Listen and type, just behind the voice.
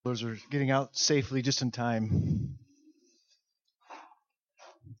Those are getting out safely just in time.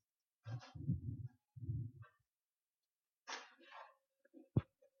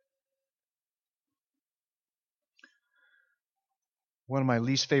 One of my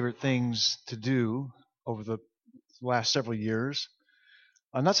least favorite things to do over the last several years,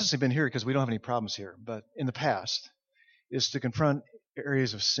 not since I've been here because we don't have any problems here, but in the past, is to confront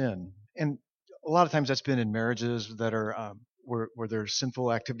areas of sin. And a lot of times that's been in marriages that are where there's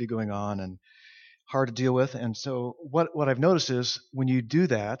sinful activity going on and hard to deal with. And so what I've noticed is when you do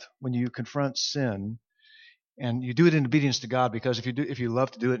that, when you confront sin, and you do it in obedience to God, because if you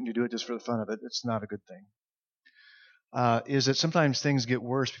love to do it and you do it just for the fun of it, it's not a good thing. Is that sometimes things get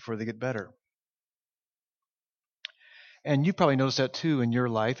worse before they get better. And you probably noticed that too in your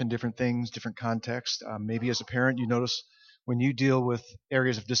life in different things, different contexts. Maybe as a parent, you notice when you deal with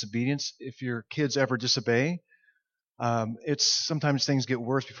areas of disobedience, if your kids ever disobey, it's sometimes things get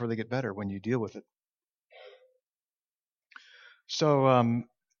worse before they get better when you deal with it. So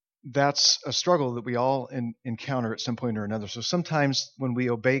that's a struggle that we all encounter at some point or another. So sometimes when we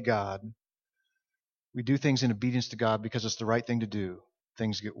obey God, we do things in obedience to God because it's the right thing to do.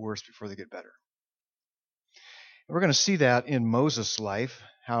 Things get worse before they get better. And we're going to see that in Moses' life,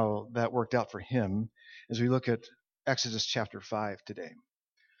 how that worked out for him, as we look at Exodus chapter 5 today.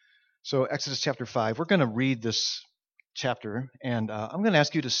 So Exodus chapter 5, we're going to read this chapter, and I'm going to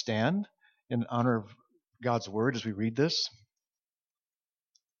ask you to stand in honor of God's word as we read this.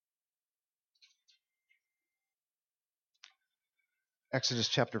 Exodus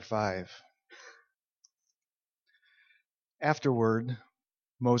chapter 5. Afterward,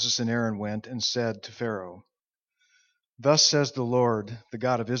 Moses and Aaron went and said to Pharaoh, "Thus says the Lord, the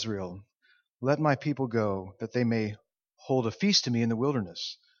God of Israel, let my people go, that they may hold a feast to me in the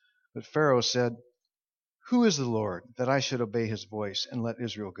wilderness." But Pharaoh said, "Who is the Lord, that I should obey his voice and let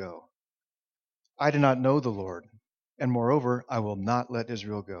Israel go? I do not know the Lord, and moreover, I will not let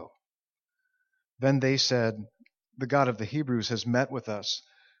Israel go." Then they said, "The God of the Hebrews has met with us.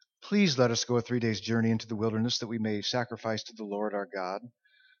 Please let us go a 3 days' journey into the wilderness, that we may sacrifice to the Lord our God,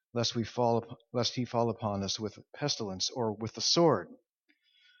 lest he fall upon us with pestilence or with the sword."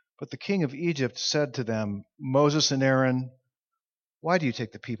 But the king of Egypt said to them, "Moses and Aaron, why do you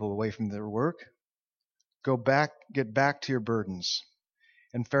take the people away from their work? Get back to your burdens."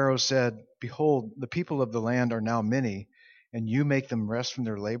 And Pharaoh said, "Behold, the people of the land are now many, and you make them rest from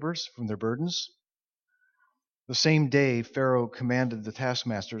their labors, from their burdens?" The same day Pharaoh commanded the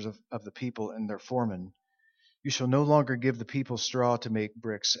taskmasters of the people and their foremen, "You shall no longer give the people straw to make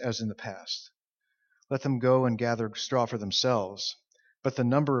bricks, as in the past. Let them go and gather straw for themselves. But the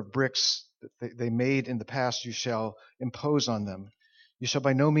number of bricks that they made in the past you shall impose on them. You shall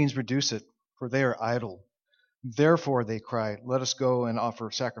by no means reduce it, for they are idle." Therefore they cried, "Let us go and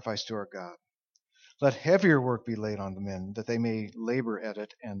offer sacrifice to our God. Let heavier work be laid on the men, that they may labor at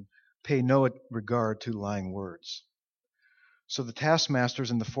it and pay no regard to lying words." So the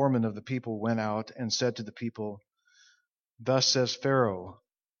taskmasters and the foremen of the people went out and said to the people, "Thus says Pharaoh,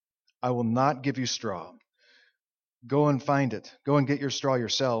 I will not give you straw. Go and find it. Go and get your straw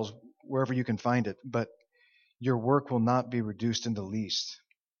yourselves, wherever you can find it, but your work will not be reduced in the least."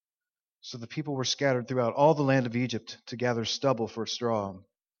 So the people were scattered throughout all the land of Egypt to gather stubble for straw.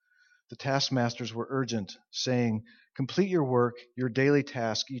 The taskmasters were urgent, saying, "Complete your work, your daily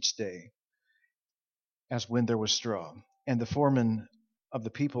task each day, as when there was straw." And the foremen of the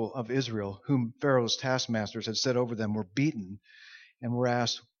people of Israel, whom Pharaoh's taskmasters had set over them, were beaten and were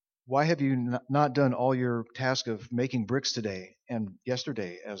asked, "Why have you not done all your task of making bricks today and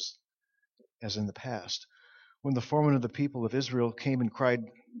yesterday as in the past?" When the foreman of the people of Israel came and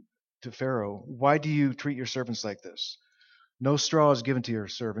cried to Pharaoh, "Why do you treat your servants like this? No straw is given to your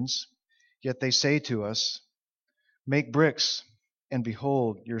servants, yet they say to us, 'Make bricks,' and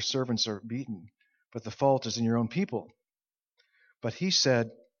behold, your servants are beaten, but the fault is in your own people." But he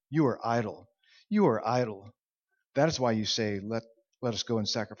said, "You are idle. You are idle. That is why you say, let us go and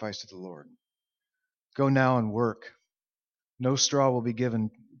sacrifice to the Lord. Go now and work. No straw will be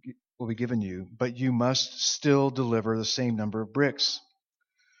given you, but you must still deliver the same number of bricks."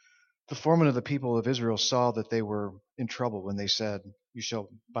 The foreman of the people of Israel saw that they were in trouble when they said, "You shall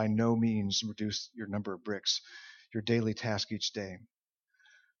by no means reduce your number of bricks, your daily task each day."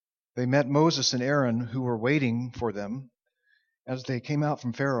 They met Moses and Aaron, who were waiting for them as they came out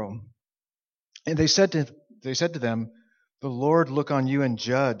from Pharaoh. And they said to them, "The Lord look on you and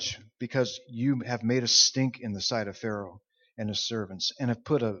judge, because you have made us stink in the sight of Pharaoh and his servants, and have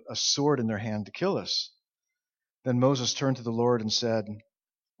put a sword in their hand to kill us." Then Moses turned to the Lord and said,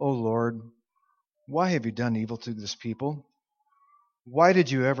 "O Lord, why have you done evil to this people? Why did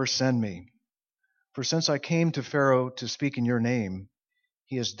you ever send me? For since I came to Pharaoh to speak in your name,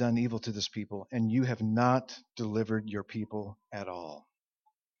 he has done evil to this people, and you have not delivered your people at all.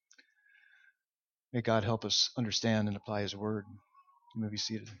 May God help us understand and apply his word. You may be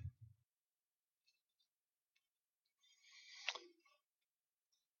seated.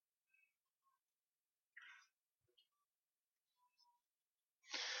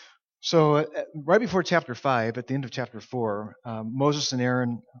 So, right before chapter 5, at the end of chapter 4, Moses and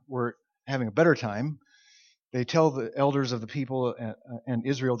Aaron were having a better time. They tell the elders of the people and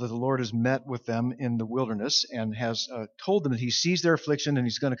Israel that the Lord has met with them in the wilderness and has told them that he sees their affliction and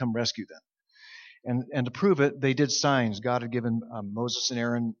he's going to come rescue them. And to prove it, they did signs. God had given Moses and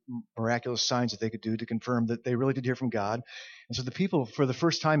Aaron miraculous signs that they could do to confirm that they really did hear from God. And so the people, for the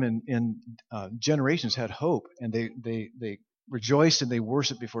first time in generations, had hope, and they rejoiced and they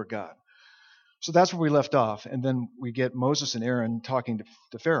worshiped before God. So that's where we left off. And then we get Moses and Aaron talking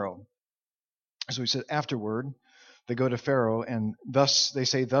to Pharaoh. So he said, afterward, they go to Pharaoh, and thus they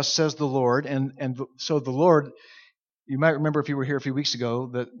say, "Thus says the Lord." And so the Lord, you might remember if you were here a few weeks ago,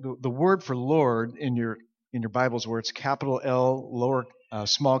 that the word for Lord in your Bibles, where it's capital L, lower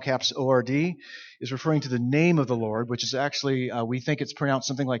small caps O-R-D, is referring to the name of the Lord, which is actually we think it's pronounced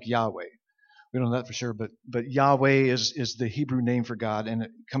something like Yahweh. We don't know that for sure, but Yahweh is the Hebrew name for God, and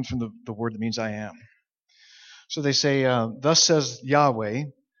it comes from the word that means I am. So they say, "Thus says Yahweh,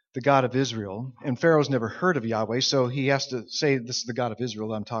 the God of Israel." And Pharaoh's never heard of Yahweh, so he has to say, "This is the God of Israel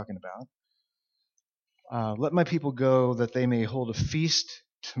that I'm talking about. Let my people go that they may hold a feast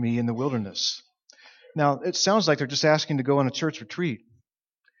to me in the wilderness." Now, it sounds like they're just asking to go on a church retreat.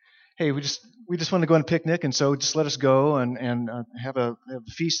 Hey, we just want to go on a picnic, and so just let us go and have a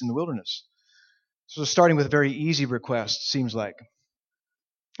feast in the wilderness. So starting with a very easy request, seems like.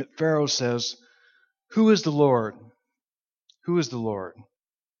 Pharaoh says, "Who is the Lord? Who is the Lord?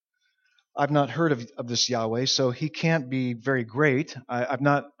 I've not heard of this Yahweh, so he can't be very great. I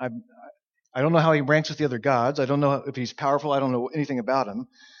don't know how he ranks with the other gods. I don't know if he's powerful. I don't know anything about him.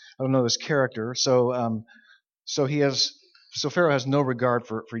 I don't know his character. So Pharaoh has no regard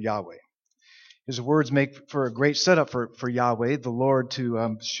for Yahweh. His words make for a great setup for Yahweh, the Lord,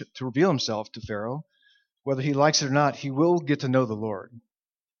 to reveal himself to Pharaoh. Whether he likes it or not, he will get to know the Lord.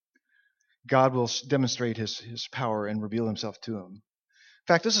 God will demonstrate his power and reveal himself to him. In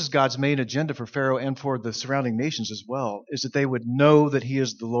fact, this is God's main agenda for Pharaoh and for the surrounding nations as well, is that they would know that he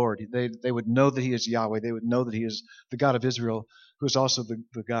is the Lord. They would know that he is Yahweh. They would know that he is the God of Israel, who is also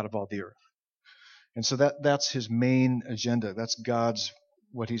the God of all the earth. And so that's his main agenda. That's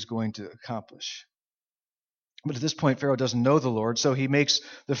what he's going to accomplish. But at this point, Pharaoh doesn't know the Lord, so he makes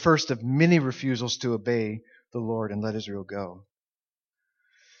the first of many refusals to obey the Lord and let Israel go.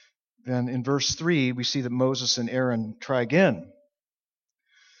 Then in verse 3, we see that Moses and Aaron try again.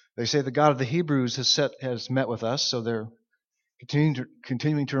 They say the God of the Hebrews has met with us, so they're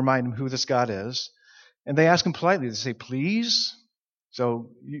continuing to remind him who this God is. And they ask him politely, they say, "Please."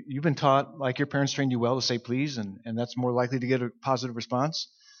 So you've been taught, like your parents trained you well, to say please, and that's more likely to get a positive response.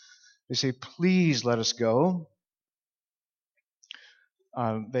 They say, "Please let us go."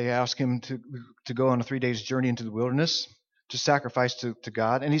 They ask him to go on a 3 days journey into the wilderness to sacrifice to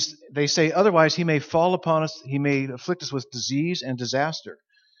God. And they say, "Otherwise he may fall upon us, he may afflict us with disease and disaster,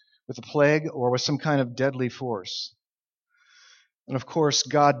 with a plague or with some kind of deadly force." And of course,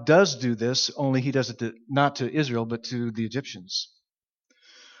 God does do this, only he does it not to Israel, but to the Egyptians.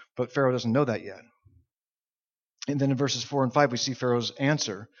 But Pharaoh doesn't know that yet. And then in verses 4 and 5, we see Pharaoh's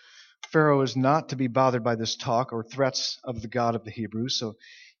answer. Pharaoh is not to be bothered by this talk or threats of the God of the Hebrews, so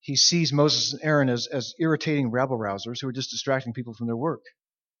he sees Moses and Aaron as irritating rabble-rousers who are just distracting people from their work.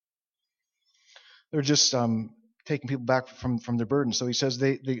 They're just taking people back from their burdens. So he says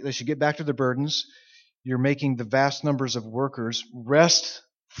they should get back to their burdens. You're making the vast numbers of workers rest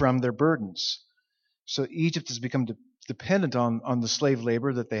from their burdens. So Egypt has become dependent on the slave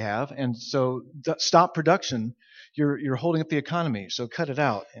labor that they have, and so stop production. You're holding up the economy, so cut it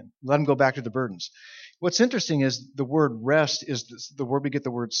out and let them go back to the burdens. What's interesting is the word rest is the word we get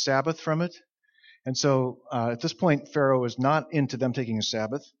the word Sabbath from it. And so at this point, Pharaoh is not into them taking a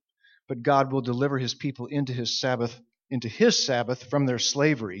Sabbath, but God will deliver his people into his Sabbath from their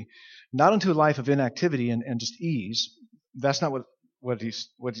slavery, not into a life of inactivity and just ease. That's not what he's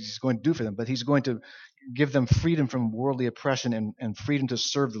going to do for them, but he's going to give them freedom from worldly oppression and freedom to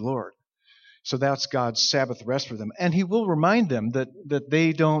serve the Lord. So that's God's Sabbath rest for them. And he will remind them that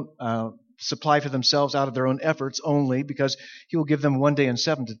they don't supply for themselves out of their own efforts only, because he will give them 1 day in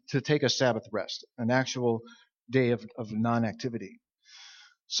 7 to take a Sabbath rest, an actual day of non-activity.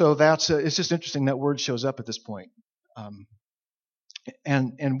 So it's just interesting that word shows up at this point.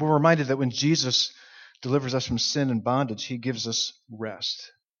 And we're reminded that when Jesus delivers us from sin and bondage, he gives us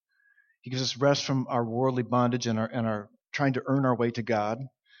rest. He gives us rest from our worldly bondage and our trying to earn our way to God.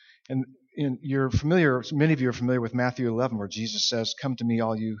 And many of you are familiar with Matthew 11, where Jesus says, "Come to me,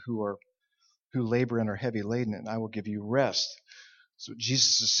 all you who labor and are heavy laden, and I will give you rest." So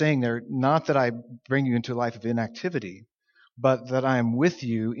Jesus is saying there, not that I bring you into a life of inactivity, but that I am with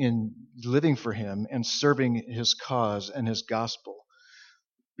you in living for him and serving his cause and his gospel.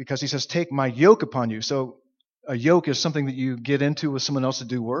 Because he says, "Take my yoke upon you." So a yoke is something that you get into with someone else to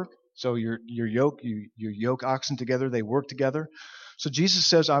do work. So your yoke, you yoke oxen together, they work together. So Jesus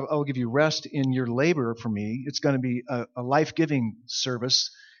says, I will give you rest in your labor for me. It's going to be a life-giving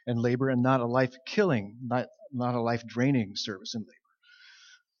service and labor, and not a life-killing, not a life-draining service and labor.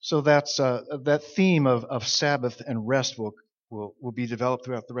 So that's that theme of Sabbath and rest will be developed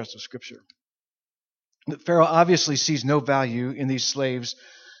throughout the rest of Scripture. But Pharaoh obviously sees no value in these slaves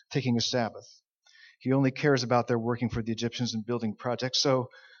taking a Sabbath. He only cares about their working for the Egyptians and building projects. So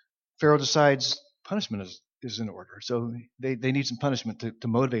Pharaoh decides punishment is in order. So they need some punishment to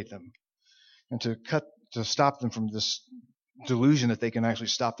motivate them and to stop them from this delusion that they can actually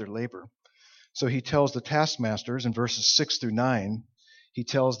stop their labor. So he tells the taskmasters in verses 6 through 9, he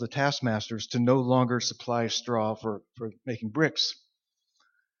tells the taskmasters to no longer supply straw for making bricks.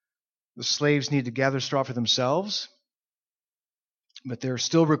 The slaves need to gather straw for themselves, but they're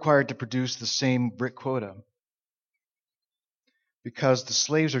still required to produce the same brick quota, because the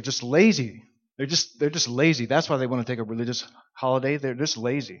slaves are just lazy. They're just lazy. That's why they want to take a religious holiday. They're just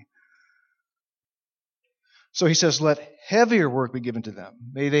lazy. So he says, let heavier work be given to them.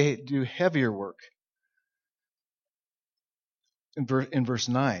 May they do heavier work. In verse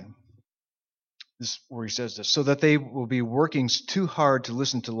 9, this is where he says this, so that they will be working too hard to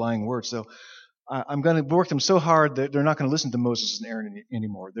listen to lying words. So I'm going to work them so hard that they're not going to listen to Moses and Aaron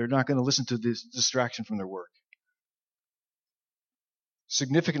anymore. They're not going to listen to this distraction from their work.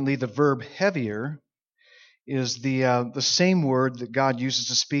 Significantly, the verb heavier is the same word that God uses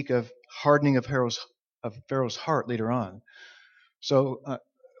to speak of hardening of Pharaoh's heart later on. So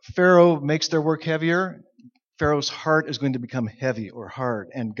Pharaoh makes their work heavier. Pharaoh's heart is going to become heavy or hard,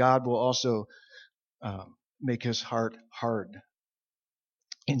 and God will also make his heart hard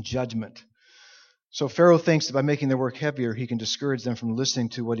in judgment. So Pharaoh thinks that by making their work heavier, he can discourage them from listening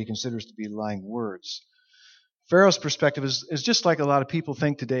to what he considers to be lying words. Pharaoh's perspective is just like a lot of people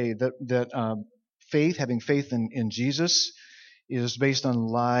think today, that having faith in Jesus, is based on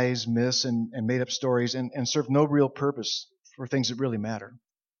lies, myths, and made-up stories, and serve no real purpose for things that really matter.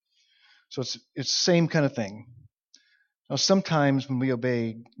 So it's the same kind of thing. Now, sometimes when we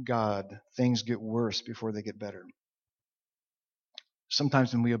obey God, things get worse before they get better.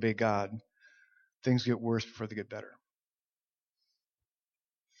 Sometimes when we obey God, things get worse before they get better.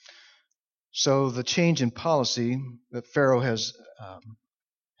 So the change in policy that Pharaoh has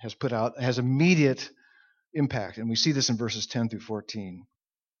put out has immediate impact, and we see this in verses 10 through 14.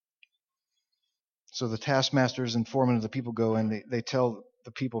 So the taskmasters and foremen of the people go and they tell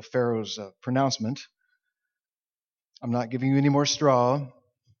the people Pharaoh's pronouncement. I'm not giving you any more straw.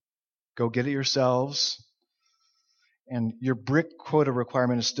 Go get it yourselves. And your brick quota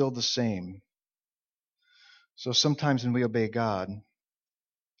requirement is still the same. So sometimes when we obey God,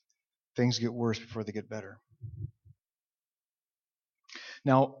 things get worse before they get better.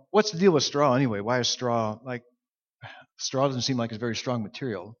 Now, what's the deal with straw anyway? Why is straw doesn't seem like a very strong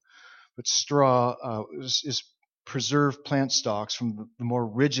material, but straw is preserved plant stalks from the more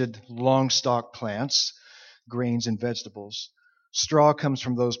rigid, long stalk plants, grains, and vegetables. Straw comes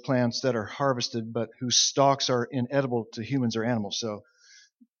from those plants that are harvested but whose stalks are inedible to humans or animals. So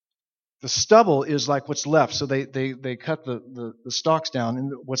the stubble is like what's left. So they cut the stalks down,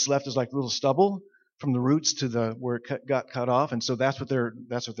 and what's left is like little stubble from the roots to where it got cut off, and so that's what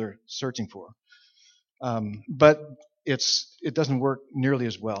they're searching for. But it doesn't work nearly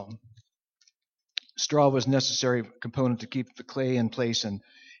as well. Straw was a necessary component to keep the clay in place and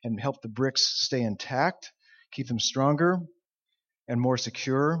help the bricks stay intact, keep them stronger and more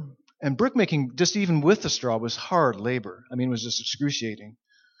secure. And brickmaking, just even with the straw, was hard labor. I mean, it was just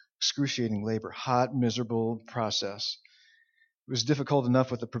excruciating labor, hot, miserable process. It was difficult enough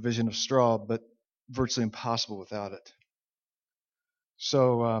with the provision of straw, but virtually impossible without it.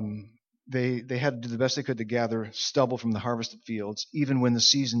 So they had to do the best they could to gather stubble from the harvested fields. Even when the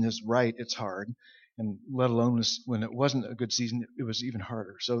season is right, it's hard. And let alone when it wasn't a good season, it was even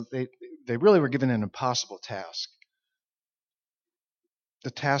harder. So they really were given an impossible task. The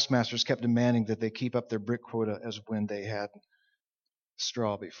taskmasters kept demanding that they keep up their brick quota as when they had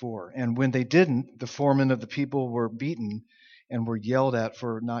straw before. And when they didn't, the foremen of the people were beaten and were yelled at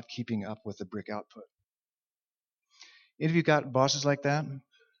for not keeping up with the brick output. Any of you got bosses like that?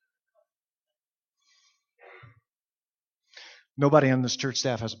 Nobody on this church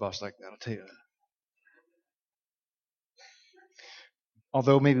staff has a boss like that, I'll tell you that.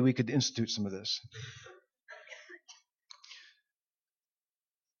 Although maybe we could institute some of this.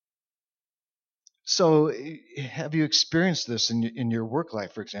 So, have you experienced this in your work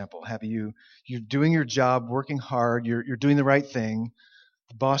life, for example? You're doing your job, working hard, you're doing the right thing.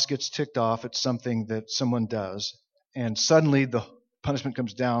 The boss gets ticked off at something that someone does, and suddenly the punishment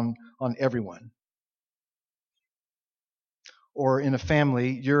comes down on everyone. Or in a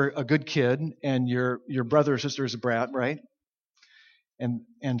family, you're a good kid and your brother or sister is a brat, right?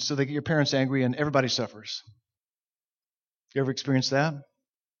 And so they get your parents angry and everybody suffers. You ever experienced that?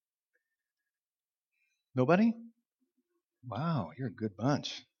 Nobody? Wow, you're a good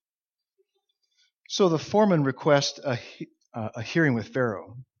bunch. So the foreman requests a hearing with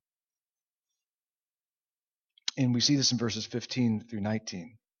Pharaoh. And we see this in verses 15 through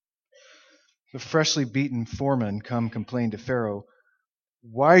 19. The freshly beaten foreman complain to Pharaoh,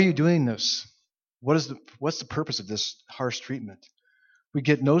 "Why are you doing this? What's the purpose of this harsh treatment? We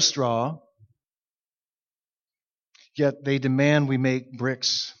get no straw, yet they demand we make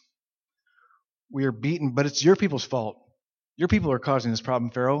bricks. We are beaten, but it's your people's fault. Your people are causing this problem,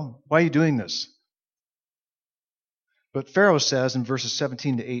 Pharaoh. Why are you doing this?" But Pharaoh says in verses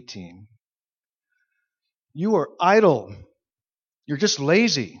 17 to 18, "You are idle. You're just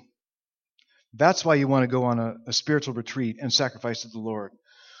lazy. That's why you want to go on a spiritual retreat and sacrifice to the Lord.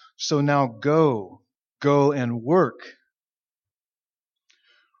 So now go and work.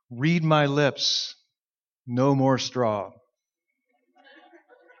 Read my lips. No more straw."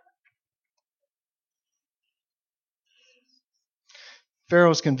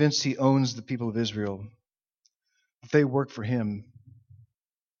 Pharaoh's convinced he owns the people of Israel. They work for him.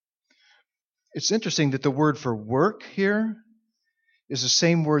 It's interesting that the word for work here is the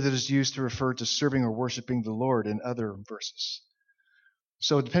same word that is used to refer to serving or worshiping the Lord in other verses.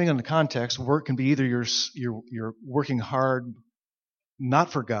 So depending on the context, work can be either you're working hard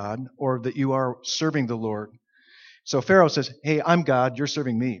not for God, or that you are serving the Lord. So Pharaoh says, "Hey, I'm God, you're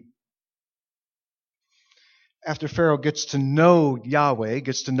serving me." After Pharaoh gets to know Yahweh,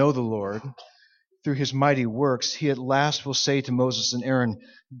 gets to know the Lord through his mighty works, he at last will say to Moses and Aaron,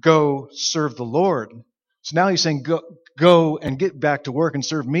 "Go serve the Lord." So now he's saying, go and get back to work and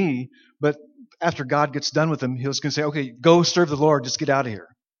serve me. But after God gets done with him, he's going to say, "Okay, go serve the Lord, just get out of here."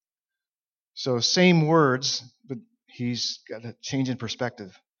 So same words, but he's got a change in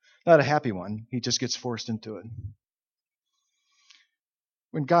perspective. Not a happy one. He just gets forced into it.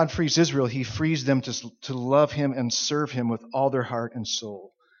 When God frees Israel, he frees them to love him and serve him with all their heart and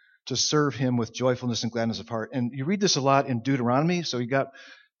soul, to serve him with joyfulness and gladness of heart. And you read this a lot in Deuteronomy. So you got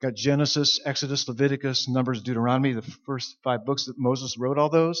Genesis, Exodus, Leviticus, Numbers, Deuteronomy, the first 5 books that Moses wrote, all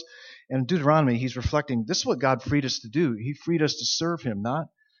those. And in Deuteronomy, he's reflecting, this is what God freed us to do. He freed us to serve him, not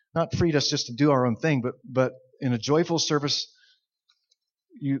freed us just to do our own thing, but in a joyful service,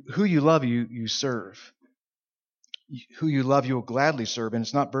 who you love, you serve. Who you love, you will gladly serve, and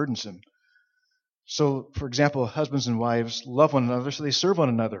it's not burdensome. So, for example, husbands and wives love one another, so they serve one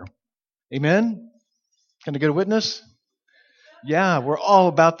another. Amen? Can I get a witness? Yeah, we're all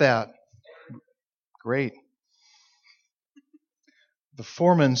about that. Great. The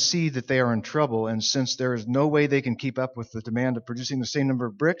foremen see that they are in trouble, and since there is no way they can keep up with the demand of producing the same number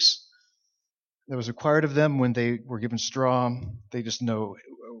of bricks that was required of them when they were given straw, they just know,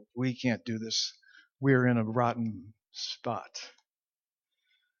 we can't do this. We're in a rotten spot.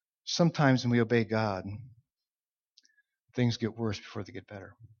 Sometimes when we obey God, things get worse before they get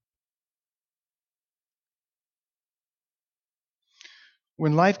better.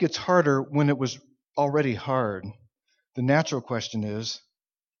 When life gets harder when it was already hard, the natural question is,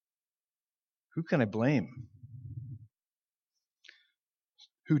 who can I blame?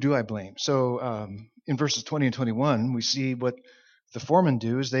 Who do I blame? So in verses 20 and 21, we see what the foremen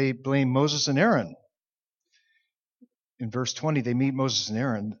do is they blame Moses and Aaron. In verse 20, they meet Moses and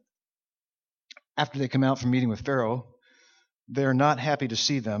Aaron. After they come out from meeting with Pharaoh, they're not happy to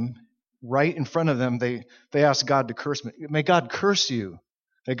see them. Right in front of them, they ask God to curse me. May God curse you.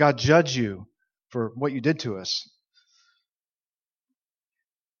 May God judge you for what you did to us.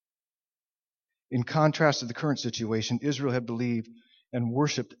 In contrast to the current situation, Israel had believed and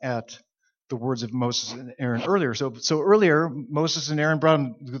worshipped at the words of Moses and Aaron earlier. So earlier, Moses and Aaron brought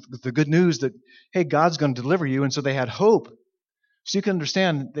them the good news that, hey, God's going to deliver you. And so they had hope. So you can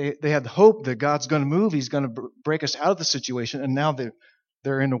understand they had hope that God's going to move. He's going to break us out of the situation. And now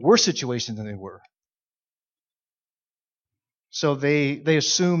they're in a worse situation than they were. So they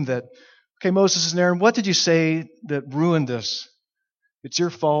assume that, okay, Moses and Aaron, what did you say that ruined this? It's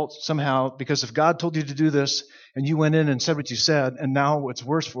your fault somehow, because if God told you to do this and you went in and said what you said, and now it's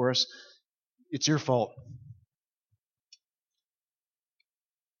worse for us, it's your fault.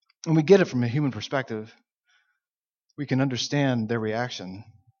 And we get it from a human perspective. We can understand their reaction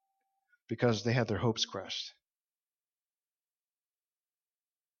because they had their hopes crushed.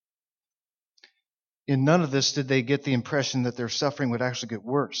 In none of this did they get the impression that their suffering would actually get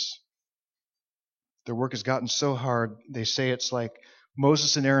worse. Their work has gotten so hard, they say it's like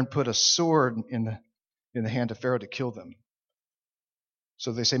Moses and Aaron put a sword in the hand of Pharaoh to kill them.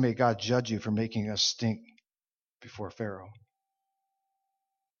 So they say, may God judge you for making us stink before Pharaoh.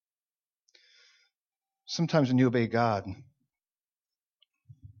 Sometimes when you obey God,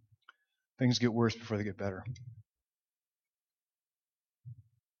 things get worse before they get better.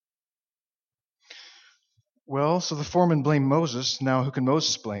 Well, so the foreman blamed Moses. Now who can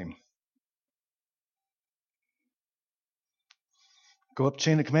Moses blame? Go up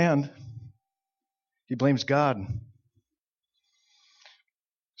chain of command. He blames God.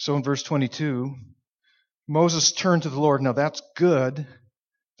 So in verse 22, Moses turned to the Lord. Now that's good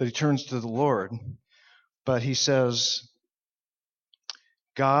that he turns to the Lord. But he says,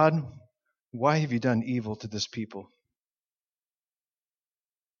 God, why have you done evil to this people?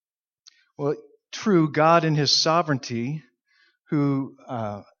 Well, true, God in his sovereignty, who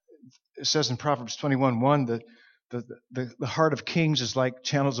it says in Proverbs 21:1 that the heart of kings is like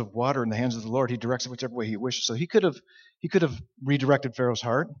channels of water in the hands of the Lord. He directs it whichever way he wishes. So he could have redirected Pharaoh's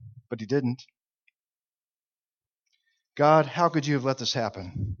heart, but he didn't. God, how could you have let this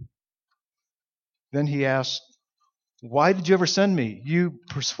happen? Then he asked, why did you ever send me? You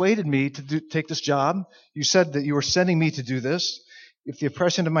persuaded me to take this job. You said that you were sending me to do this. If the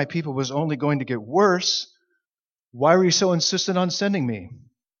oppression of my people was only going to get worse, why were you so insistent on sending me?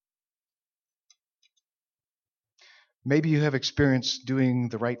 Maybe you have experienced doing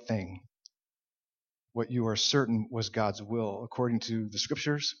the right thing, what you are certain was God's will according to the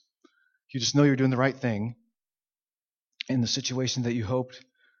scriptures. You just know you're doing the right thing, and the situation that you hoped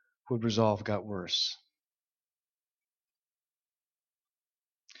would resolve got worse.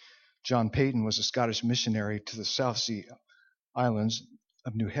 John Peyton was a Scottish missionary to the South Sea islands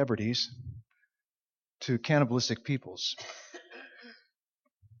of New Hebrides to cannibalistic peoples.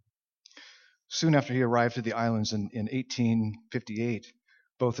 Soon after he arrived at the islands in 1858,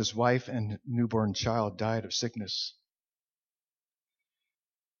 both his wife and newborn child died of sickness.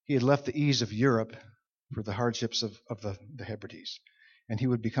 He had left the ease of Europe for the hardships of the Hebrides, and he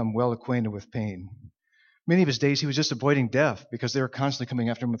would become well acquainted with pain. Many of his days he was just avoiding death because they were constantly coming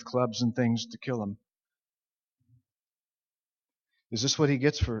after him with clubs and things to kill him. Is this what he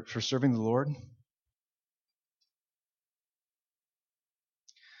gets for serving the Lord?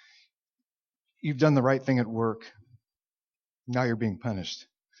 You've done the right thing at work. Now you're being punished.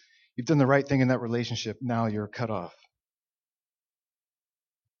 You've done the right thing in that relationship. Now you're cut off.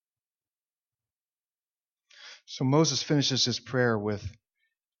 So Moses finishes his prayer with,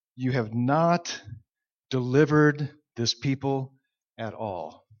 you have not delivered this people at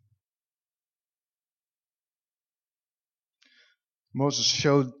all. Moses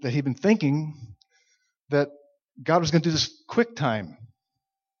showed that he'd been thinking that God was going to do this quick time.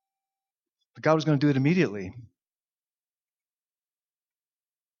 That God was going to do it immediately.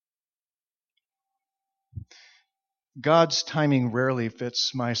 God's timing rarely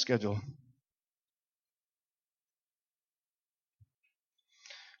fits my schedule.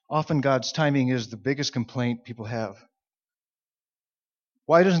 Often God's timing is the biggest complaint people have.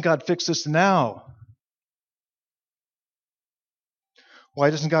 Why doesn't God fix this now? Why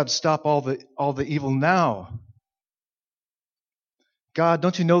doesn't God stop all the evil now? God,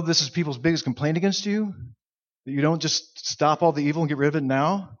 don't you know this is people's biggest complaint against you? That you don't just stop all the evil and get rid of it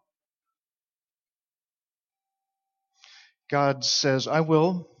now? God says, I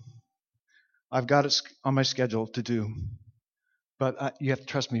will. I've got it on my schedule to do. But you have to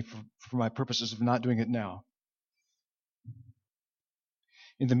trust me for my purposes of not doing it now.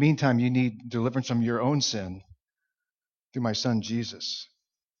 In the meantime, you need deliverance from your own sin through my son Jesus.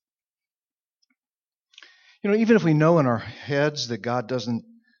 Even if we know in our heads that God doesn't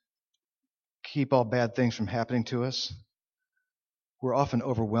keep all bad things from happening to us, we're often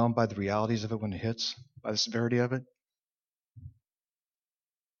overwhelmed by the realities of it when it hits, by the severity of it.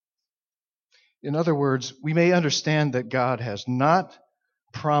 In other words, we may understand that God has not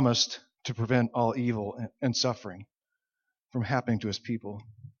promised to prevent all evil and suffering from happening to his people.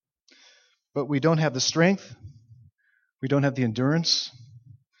 But we don't have the strength, we don't have the endurance,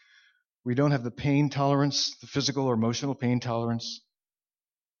 We don't have the pain tolerance, the physical or emotional pain tolerance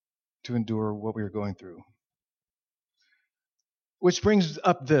to endure what we are going through. Which brings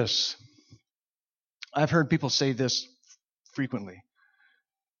up this. I've heard people say this frequently.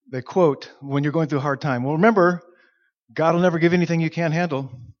 They quote, when you're going through a hard time, well, remember, God will never give you anything you can't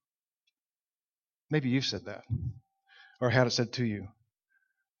handle. Maybe you've said that or had it said to you.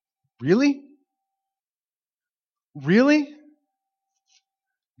 Really? Really?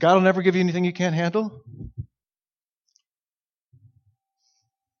 God will never give you anything you can't handle?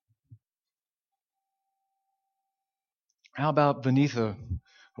 How about Vanitha,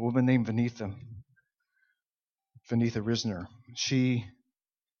 a woman named Vanitha Risner? She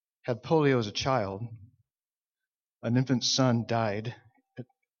had polio as a child. An infant son died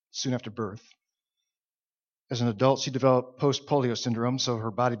soon after birth. As an adult, she developed post-polio syndrome, so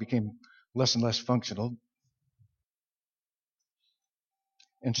her body became less and less functional.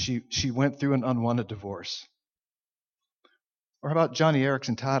 And she went through an unwanted divorce. Or how about Johnny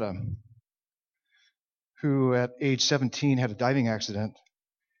Erickson Tata, who at age 17 had a diving accident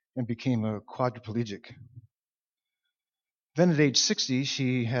and became a quadriplegic. Then at age 60,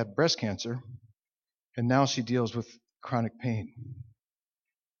 she had breast cancer, and now she deals with chronic pain.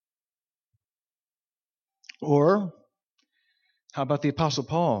 Or how about the Apostle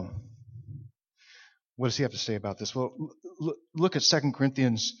Paul? What does he have to say about this? Well, look at 2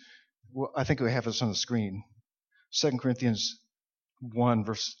 Corinthians. Well, I think we have this on the screen. 2 Corinthians 1,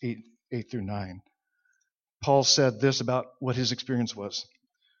 verse 8 through 9. Paul said this about what his experience was.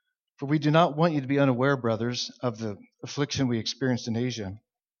 For we do not want you to be unaware, brothers, of the affliction we experienced in Asia.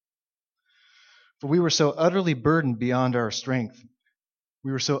 For we were so utterly burdened beyond our strength.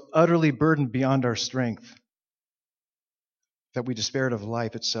 We were so utterly burdened beyond our strength that we despaired of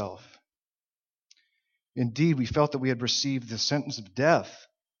life itself. Indeed, we felt that we had received the sentence of death.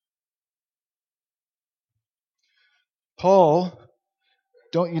 Paul,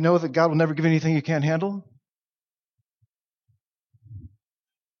 don't you know that God will never give you anything you can't handle?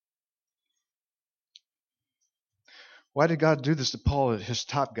 Why did God do this to Paul, his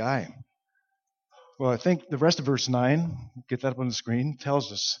top guy? Well, I think the rest of verse 9, get that up on the screen,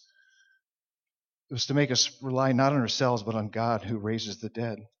 tells us it was to make us rely not on ourselves, but on God who raises the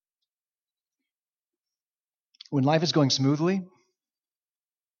dead. When life is going smoothly,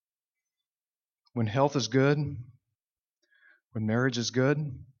 when health is good, when marriage is good,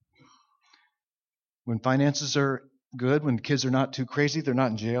 when finances are good, when kids are not too crazy, they're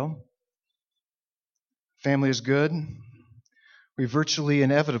not in jail, family is good, we virtually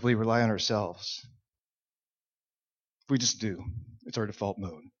inevitably rely on ourselves. We just do. It's our default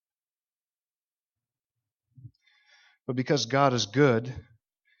mode. But because God is good,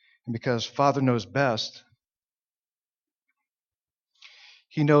 and because Father knows best,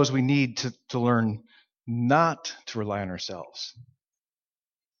 He knows we need to learn not to rely on ourselves,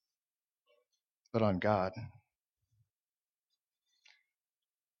 but on God.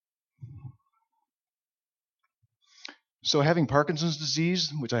 So having Parkinson's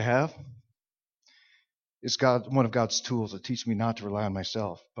disease, which I have, is one of God's tools to teach me not to rely on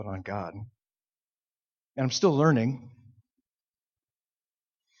myself, but on God. And I'm still learning.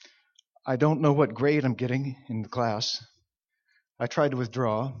 I don't know what grade I'm getting in the class. I tried to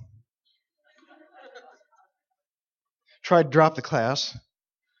withdraw. Tried to drop the class.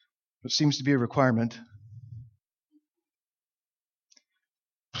 It seems to be a requirement.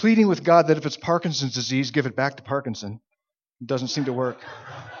 Pleading with God that if it's Parkinson's disease, give it back to Parkinson. It doesn't seem to work.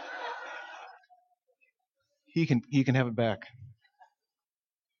 He can have it back.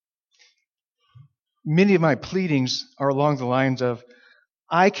 Many of my pleadings are along the lines of,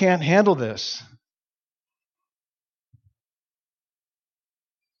 I can't handle this.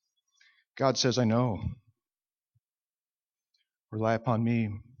 God says, I know. Rely upon me.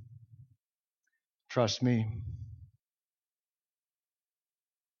 Trust me.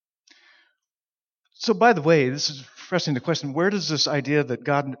 So, by the way, this is pressing the question, where does this idea that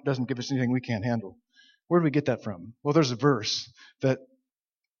God doesn't give us anything we can't handle, where do we get that from? Well, there's a verse that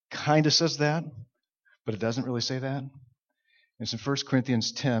kind of says that, but it doesn't really say that. It's in 1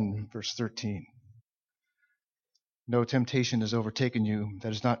 Corinthians 10, verse 13. No temptation has overtaken you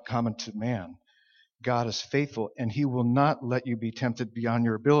that is not common to man. God is faithful, and He will not let you be tempted beyond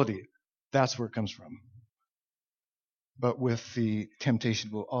your ability. That's where it comes from. But with the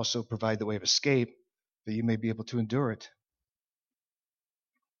temptation will also provide the way of escape that you may be able to endure it.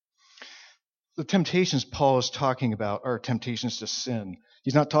 The temptations Paul is talking about are temptations to sin.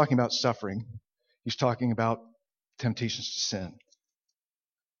 He's not talking about suffering. He's talking about temptations to sin.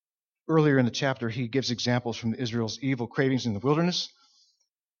 Earlier in the chapter, he gives examples from Israel's evil cravings in the wilderness.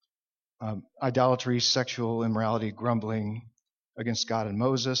 idolatry, sexual immorality, grumbling against God and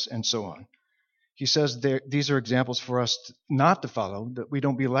Moses, and so on. He says these are examples for us not to follow, that we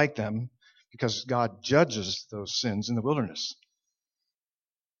don't be like them, because God judges those sins in the wilderness.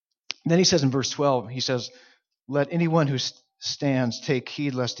 And then he says in verse 12, he says, let anyone who stands take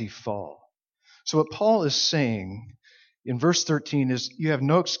heed lest he fall. So what Paul is saying in verse 13 is you have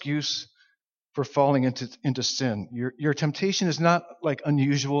no excuse for falling into sin. Your temptation is not like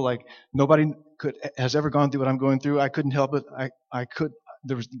unusual, like nobody has ever gone through what I'm going through. I couldn't help it.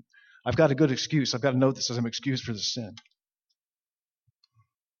 I've got a good excuse. I've got to know this as an excuse for the sin.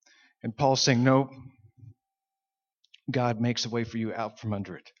 And Paul's saying, no, God makes a way for you out from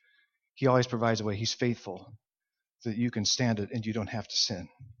under it. He always provides a way. He's faithful so that you can stand it and you don't have to sin.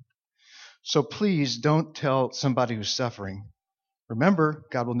 So please don't tell somebody who's suffering, remember,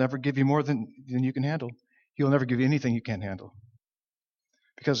 God will never give you more than you can handle. He will never give you anything you can't handle.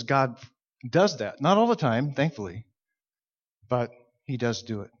 Because God does that. Not all the time, thankfully, but he does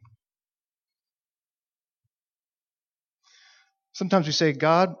do it. Sometimes we say,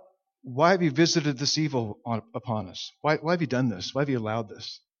 God, why have you visited this evil upon us? Why have you done this? Why have you allowed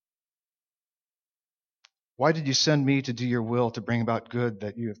this? Why did you send me to do your will, to bring about good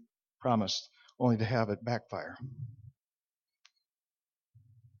that you have promised, only to have it backfire?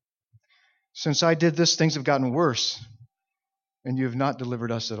 Since I did this, things have gotten worse, and you have not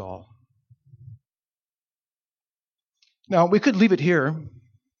delivered us at all. Now, we could leave it here. It'd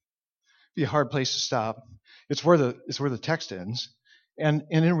be a hard place to stop. It's where the text ends. And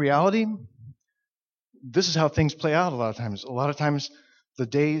in reality, this is how things play out a lot of times. A lot of times the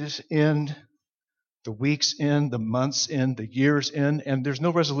days end, the weeks end, the months end, the years end, and there's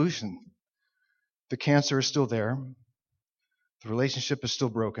no resolution. The cancer is still there. The relationship is still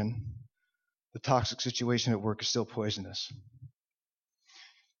broken. The toxic situation at work is still poisonous.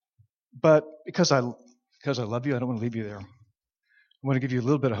 But because I love you, I don't want to leave you there. I want to give you a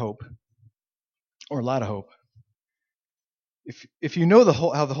little bit of hope, or a lot of hope. If you know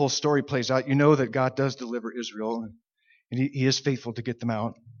how the whole story plays out, you know that God does deliver Israel, and he is faithful to get them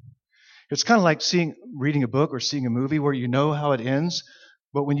out. It's kind of like reading a book or seeing a movie where you know how it ends,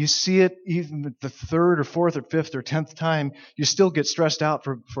 but when you see it even the third or fourth or fifth or 10th time, you still get stressed out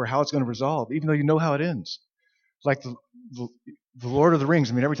for how it's going to resolve, even though you know how it ends. Like the Lord of the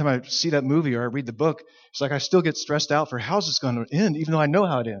Rings. I mean, every time I see that movie or I read the book, it's like I still get stressed out for how's this going to end, even though I know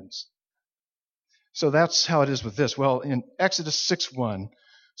how it ends. So that's how it is with this. Well, in Exodus 6:1,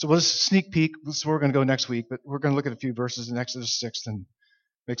 so we'll just sneak peek. This is where we're going to go next week, but we're going to look at a few verses in Exodus 6 and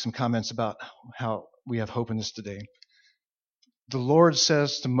make some comments about how we have hope in this today. The Lord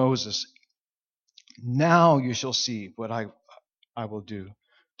says to Moses, now you shall see what I will do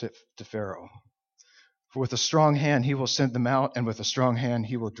to Pharaoh. For with a strong hand he will send them out, and with a strong hand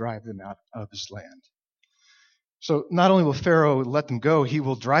he will drive them out of his land. So not only will Pharaoh let them go, he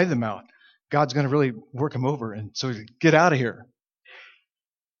will drive them out. God's going to really work them over, and so get out of here.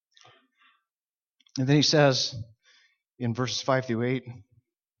 And then he says in verses 5-8,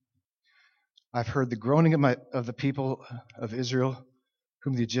 I've heard the groaning of the people of Israel,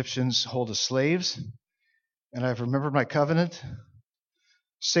 whom the Egyptians hold as slaves, and I've remembered my covenant.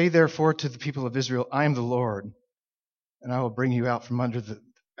 Say therefore to the people of Israel, I am the Lord, and I will bring you out from under the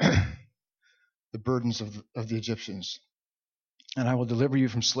burdens of the Egyptians, and I will deliver you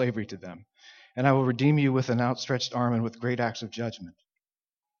from slavery to them, and I will redeem you with an outstretched arm and with great acts of judgment.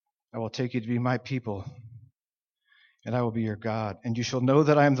 I will take you to be my people, and I will be your God, and you shall know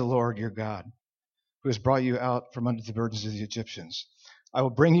that I am the Lord your God, who has brought you out from under the burdens of the Egyptians. I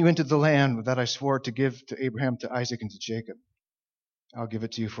will bring you into the land that I swore to give to Abraham, to Isaac, and to Jacob. I'll give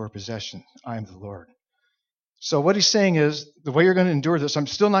it to you for a possession. I am the Lord. So what he's saying is, the way you're going to endure this, I'm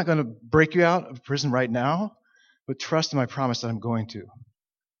still not going to break you out of prison right now, but trust in my promise that I'm going to.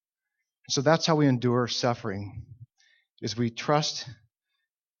 So that's how we endure suffering, is we trust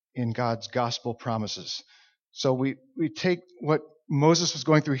in God's gospel promises. So we take what Moses was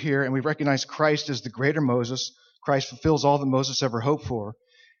going through here, and we recognize Christ as the greater Moses. Christ fulfills all that Moses ever hoped for,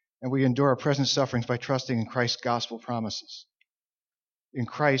 and we endure our present sufferings by trusting in Christ's gospel promises. In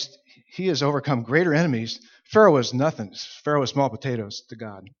Christ, he has overcome greater enemies. Pharaoh was nothing. Pharaoh was small potatoes to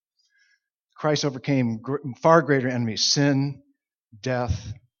God. Christ overcame far greater enemies, sin,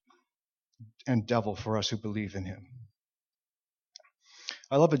 death, and devil for us who believe in him.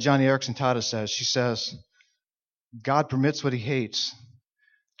 I love what Johnny Erickson Tada says. She says, God permits what he hates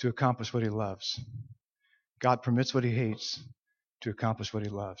to accomplish what he loves. God permits what he hates to accomplish what he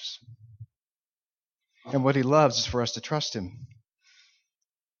loves. And what he loves is for us to trust him.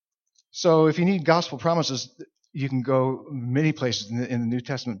 So if you need gospel promises, you can go many places in the New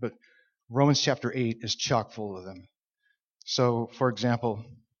Testament, but Romans chapter 8 is chock full of them. So, for example,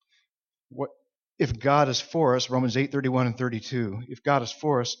 what if God is for us, Romans 8:31 and 32, if God is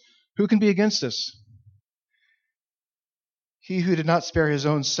for us, who can be against us? He who did not spare his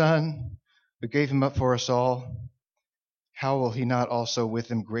own son, but gave him up for us all, how will he not also with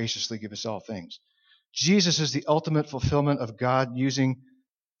him graciously give us all things? Jesus is the ultimate fulfillment of God using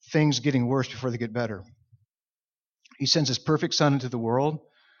things getting worse before they get better. He sends his perfect son into the world,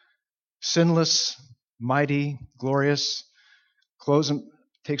 sinless, mighty, glorious,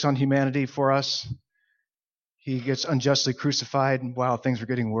 takes on humanity for us. He gets unjustly crucified while things were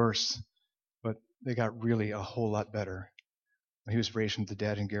getting worse, but they got really a whole lot better when he was raised from the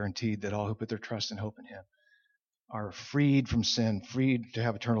dead and guaranteed that all who put their trust and hope in him are freed from sin, freed to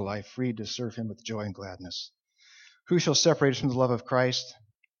have eternal life, freed to serve him with joy and gladness. Who shall separate us from the love of Christ?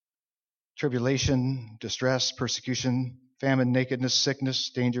 Tribulation, distress, persecution, famine, nakedness, sickness,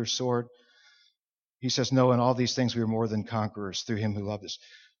 danger, sword. He says, no, in all these things we are more than conquerors through him who loved us.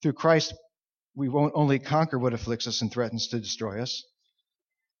 Through Christ, we won't only conquer what afflicts us and threatens to destroy us.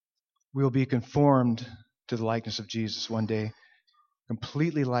 We will be conformed to the likeness of Jesus one day,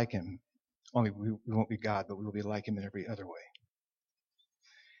 completely like him. Only we won't be God, but we will be like him in every other way.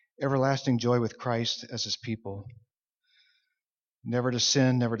 Everlasting joy with Christ as his people. Never to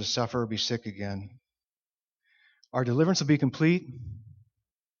sin, never to suffer or be sick again. Our deliverance will be complete.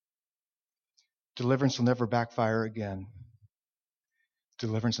 Deliverance will never backfire again.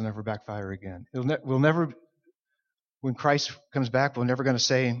 Deliverance will never backfire again. We'll never, when Christ comes back, we're never going to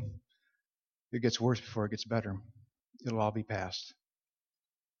say it gets worse before it gets better. It'll all be past.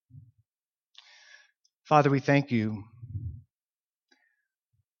 Father, we thank you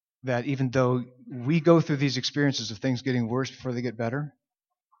that even though we go through these experiences of things getting worse before they get better,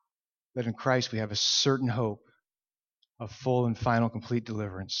 that in Christ we have a certain hope of full and final complete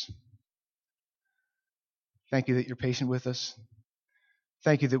deliverance. Thank you that you're patient with us.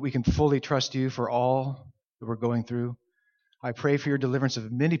 Thank you that we can fully trust you for all that we're going through. I pray for your deliverance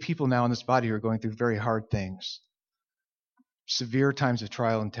of many people now in this body who are going through very hard things, severe times of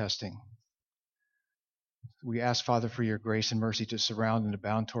trial and testing. We ask, Father, for your grace and mercy to surround and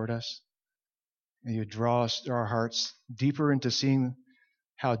abound toward us. And you draw our hearts deeper into seeing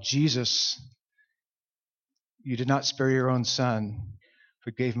how Jesus, you did not spare your own son,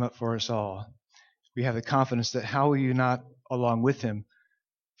 but gave him up for us all. We have the confidence that how will you not, along with him,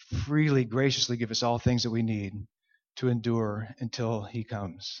 freely, graciously give us all things that we need to endure until he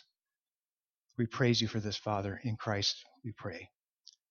comes. We praise you for this, Father. In Christ we pray.